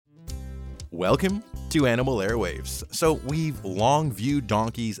Welcome to Animal Airwaves. So, we've long viewed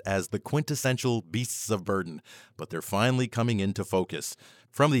donkeys as the quintessential beasts of burden, but they're finally coming into focus.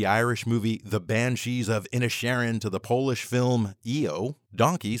 From the Irish movie The Banshees of Inisherin to the Polish film EO,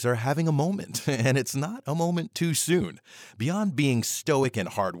 donkeys are having a moment, and it's not a moment too soon. Beyond being stoic and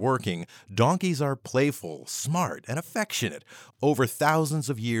hardworking, donkeys are playful, smart, and affectionate. Over thousands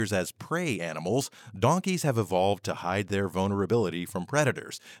of years as prey animals, donkeys have evolved to hide their vulnerability from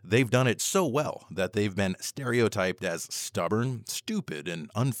predators. They've done it so well that they've been stereotyped as stubborn, stupid, and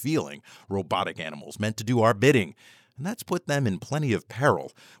unfeeling, robotic animals meant to do our bidding. And that's put them in plenty of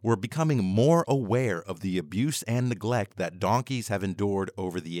peril. We're becoming more aware of the abuse and neglect that donkeys have endured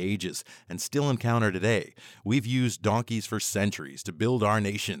over the ages and still encounter today. We've used donkeys for centuries to build our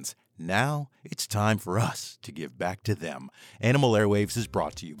nations. Now, it's time for us to give back to them. Animal Airwaves is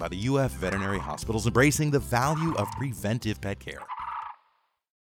brought to you by the UF Veterinary Hospitals, embracing the value of preventive pet care.